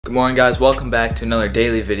Good morning guys, welcome back to another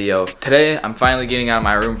daily video. Today I'm finally getting out of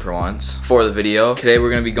my room for once for the video. Today we're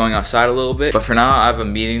going to be going outside a little bit, but for now I have a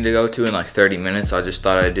meeting to go to in like 30 minutes, so I just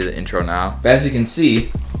thought I'd do the intro now. But as you can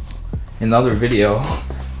see in the other video,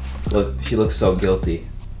 look, she looks so guilty.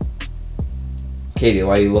 Katie,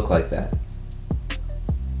 why do you look like that?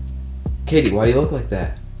 Katie, why do you look like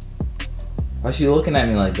that? Why is she looking at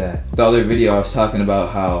me like that? The other video I was talking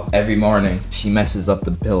about how every morning she messes up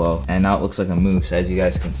the pillow and now it looks like a moose, as you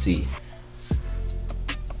guys can see.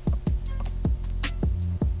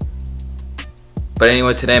 But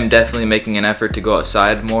anyway, today I'm definitely making an effort to go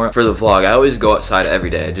outside more for the vlog. I always go outside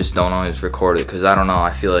every day, I just don't always record it because I don't know,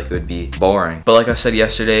 I feel like it would be boring. But like I said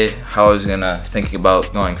yesterday, how I was gonna think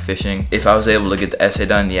about going fishing. If I was able to get the essay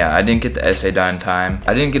done, yeah, I didn't get the essay done in time.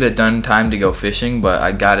 I didn't get it done in time to go fishing, but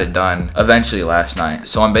I got it done eventually last night.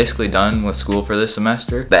 So I'm basically done with school for this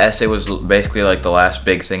semester. The essay was basically like the last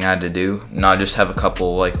big thing I had to do. Now I just have a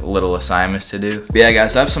couple like little assignments to do. But yeah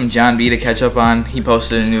guys, I have some John B to catch up on. He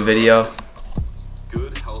posted a new video.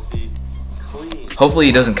 Hopefully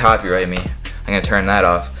he doesn't copyright me. I'm gonna turn that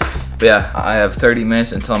off. But yeah, I have 30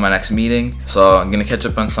 minutes until my next meeting. So I'm gonna catch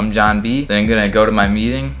up on some John B. Then I'm gonna go to my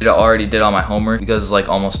meeting. I already did all my homework because it's like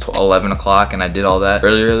almost 11 o'clock and I did all that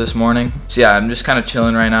earlier this morning. So yeah, I'm just kind of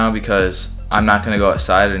chilling right now because I'm not gonna go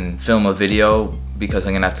outside and film a video because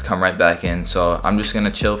I'm gonna have to come right back in. So I'm just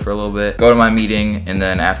gonna chill for a little bit, go to my meeting, and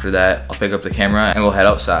then after that, I'll pick up the camera and we'll head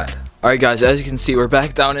outside. Alright guys, as you can see, we're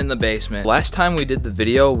back down in the basement. Last time we did the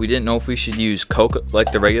video, we didn't know if we should use Coke,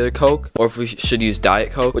 like the regular Coke, or if we should use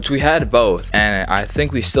Diet Coke, which we had both, and I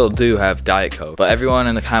think we still do have Diet Coke. But everyone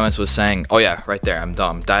in the comments was saying, oh yeah, right there, I'm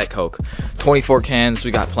dumb, Diet Coke. 24 cans, we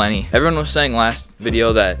got plenty. Everyone was saying last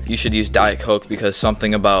video that you should use Diet Coke because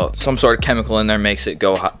something about some sort of chemical in there makes it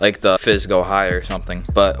go high, like the fizz go higher or something.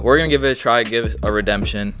 But we're gonna give it a try, give it a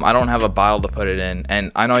redemption. I don't have a bottle to put it in,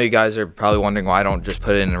 and I know you guys are probably wondering why I don't just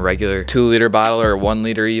put it in a regular 2-liter bottle or 1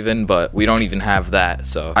 liter even, but we don't even have that.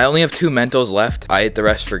 So I only have 2 Mentos left. I ate the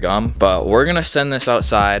rest for gum, but we're gonna send this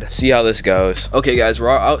outside, see how this goes. Okay guys, we're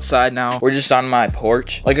outside now. We're just on my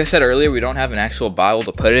porch. Like I said earlier, we don't have an actual bottle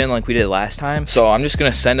to put it in like we did last time. So I'm just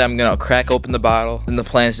gonna send it. I'm gonna crack open the bottle. Then the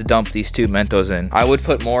plan is to dump these 2 Mentos in. I would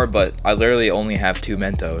put more, but I literally only have 2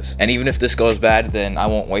 Mentos. And even if this goes bad, then I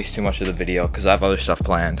won't waste too much of the video because I have other stuff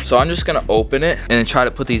planned. So I'm just gonna open it and then try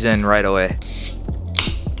to put these in right away.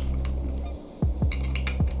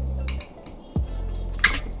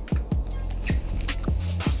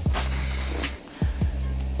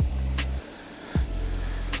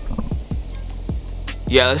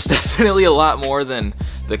 Yeah, that's definitely a lot more than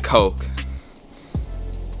the Coke.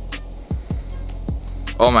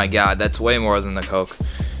 Oh my god, that's way more than the Coke.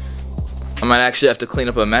 I might actually have to clean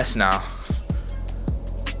up a mess now.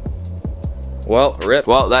 Well, rip.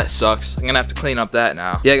 Well, that sucks. I'm gonna have to clean up that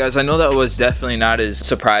now. Yeah guys, I know that was definitely not as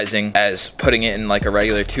surprising as putting it in like a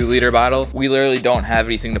regular 2-liter bottle. We literally don't have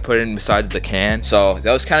anything to put in besides the can. So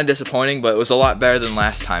that was kind of disappointing, but it was a lot better than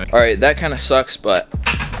last time. Alright, that kind of sucks, but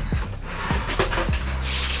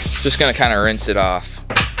just gonna kind of rinse it off.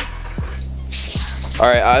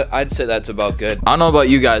 Alright, I'd say that's about good. I don't know about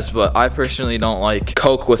you guys, but I personally don't like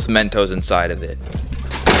Coke with Mentos inside of it.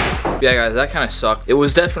 Yeah guys, that kind of sucked. It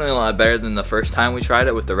was definitely a lot better than the first time we tried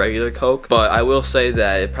it with the regular Coke, but I will say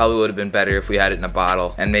that it probably would have been better if we had it in a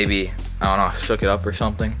bottle and maybe, I don't know, shook it up or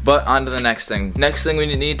something. But on to the next thing. Next thing we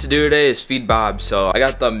need to do today is feed Bob. So I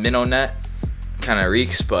got the minnow net. Kind of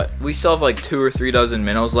reeks, but we still have like 2 or 3 dozen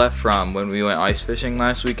minnows left from when we went ice fishing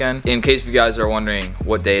last weekend. In case you guys are wondering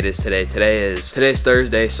what day it is today, today's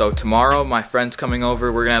Thursday. So tomorrow my friend's coming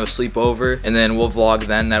over, we're gonna have a sleepover, and then we'll vlog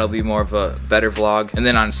then. That'll be more of a better vlog. And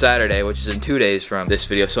then on Saturday, which is in 2 days from this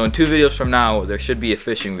video, so in 2 videos from now there should be a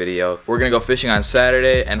fishing video. We're gonna go fishing on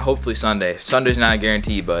Saturday and hopefully Sunday. Sunday's not a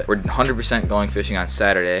guarantee, but we're 100% going fishing on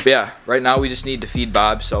Saturday. But yeah, right now we just need to feed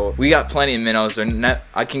Bob. So we got plenty of minnows.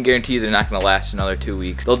 I can guarantee they're not gonna last another 2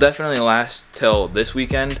 weeks. They'll definitely last till this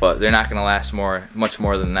weekend, but they're not gonna last much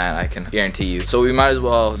more than that, I can guarantee you. So we might as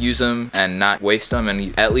well use them and not waste them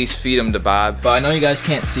and at least feed them to Bob. But I know you guys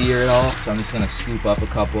can't see her at all, so I'm just gonna scoop up a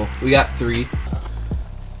couple. We got 3.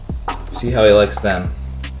 See how he likes them.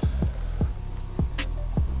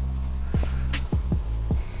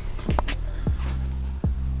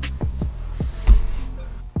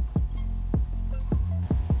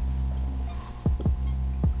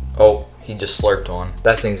 Oh, he just slurped one.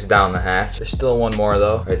 That thing's down the hatch. There's still one more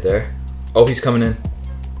though, right there. Oh, he's coming in.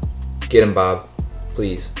 Get him, Bob,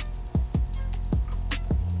 please.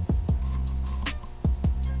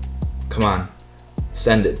 Come on,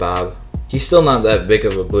 send it, Bob. He's still not that big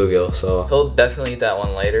of a bluegill, so he'll definitely eat that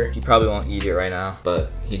one later. He probably won't eat it right now,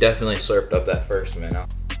 but he definitely slurped up that first minnow.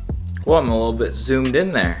 Well, I'm a little bit zoomed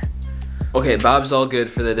in there. Okay, Bob's all good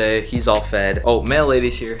for the day. He's all fed. Oh, mail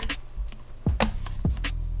lady's here.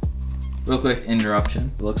 Real quick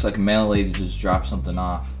interruption. It looks like a mail lady just dropped something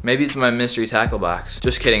off. Maybe it's my mystery tackle box.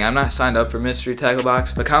 Just kidding, I'm not signed up for mystery tackle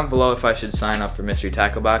box, but comment below if I should sign up for mystery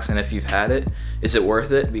tackle box, and if you've had it, is it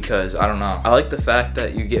worth it? Because I don't know. I like the fact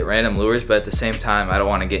that you get random lures, but at the same time, I don't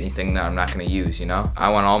want to get anything that I'm not going to use, you know? I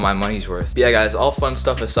want all my money's worth. But yeah, guys, all fun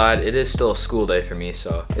stuff aside, it is still a school day for me,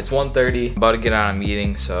 so it's 1:30, I'm about to get on a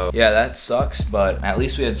meeting, so yeah, that sucks, but at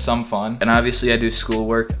least we had some fun. And obviously I do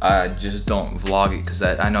schoolwork. I just don't vlog it because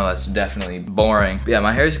I know that's definitely boring. But yeah,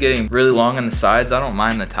 my hair is getting really long on the sides. I don't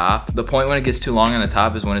mind the top. The point when it gets too long on the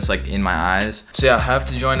top is when it's like in my eyes. So yeah, I have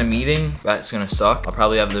to join a meeting. That's gonna suck. I'll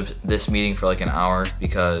probably have this meeting for like an hour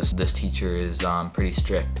because this teacher is pretty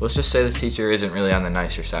strict. Let's just say this teacher isn't really on the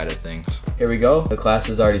nicer side of things. Here we go. The class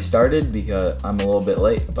has already started because I'm a little bit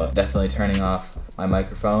late, but definitely turning off my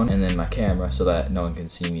microphone and then my camera so that no one can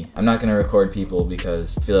see me. I'm not gonna record people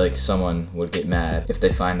because I feel like someone would get mad if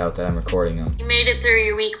they find out that I'm recording them. You made it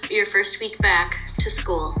through your first week back to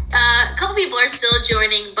school. A couple people are still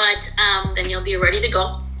joining, but then you'll be ready to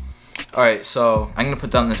go. Alright, so I'm gonna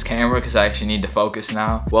put down this camera because I actually need to focus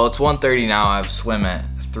now. Well, it's 1:30 now. I have swim at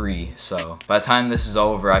 3, so by the time this is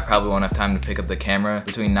over, I probably won't have time to pick up the camera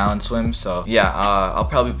between now and swim. So yeah, I'll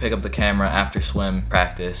probably pick up the camera after swim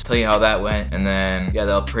practice, tell you how that went, and then yeah,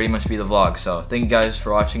 that'll pretty much be the vlog. So thank you guys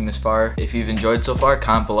for watching this far. If you've enjoyed so far,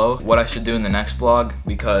 comment below what I should do in the next vlog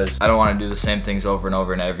because I don't want to do the same things over and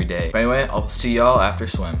over and every day. But anyway, I'll see y'all after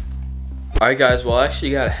swim. Alright guys, well I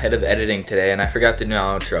actually got ahead of editing today and I forgot to do an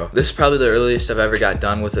outro. This is probably the earliest I've ever got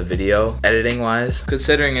done with a video, editing wise,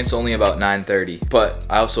 considering it's only about 9:30. But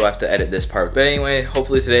I also have to edit this part. But anyway,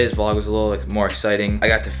 hopefully today's vlog was a little more exciting. I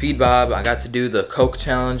got to feed Bob, I got to do the Coke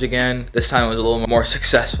challenge again. This time it was a little more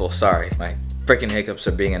successful, sorry. My freaking hiccups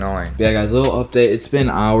are being annoying. But yeah guys, a little update. It's been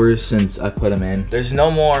hours since I put him in. There's no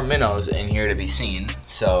more minnows in here to be seen.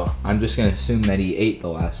 So I'm just gonna assume that he ate the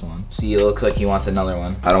last one. See, it looks like he wants another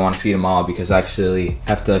one. I don't want to feed him all because I actually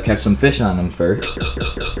have to catch some fish on him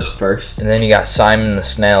first. And then you got Simon the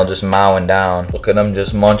snail just mowing down. Look at him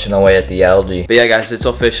just munching away at the algae. But yeah guys, it's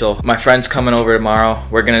official. My friend's coming over tomorrow.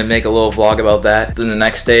 We're gonna make a little vlog about that. Then the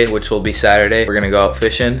next day, which will be Saturday, we're gonna go out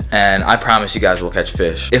fishing. And I promise you guys we'll catch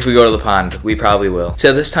fish. If we go to the pond, we probably will.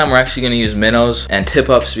 So this time we're actually gonna use minnows and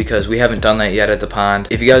tip-ups because we haven't done that yet at the pond.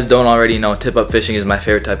 If you guys don't already know, tip-up fishing is my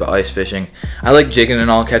favorite type of ice fishing. I like jigging and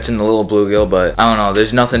all, catching the little bluegill, but I don't know,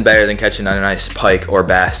 there's nothing better than catching a nice pike or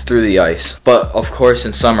bass through the ice. But of course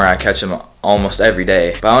in summer I catch them almost every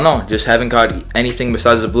day. But I don't know, just haven't caught anything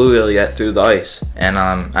besides the bluegill yet through the ice. And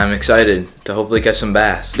I'm excited to hopefully catch some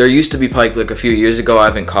bass. There used to be pike like a few years ago. I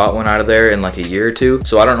haven't caught one out of there in like a year or two.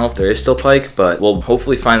 So I don't know if there is still pike, but we'll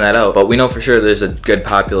hopefully find that out. But we know for sure there's a good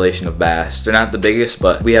population of bass. They're not the biggest,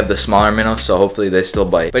 but we have the smaller minnows, so hopefully they still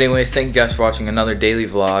bite. But anyway, thank you guys for watching another daily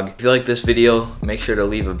vlog. If you like this video, make sure to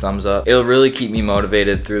leave a thumbs up. It'll really keep me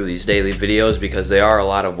motivated through these daily videos because they are a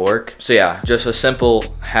lot of work. So yeah, just a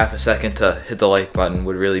simple half a second to hit the like button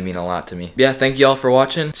would really mean a lot to me. Yeah, thank you all for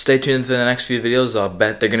watching. Stay tuned for the next few videos. I'll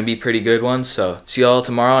bet they're gonna be pretty good ones. So see you all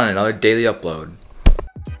tomorrow on another daily upload.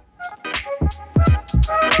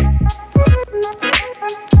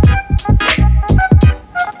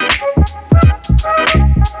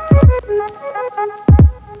 Thank you.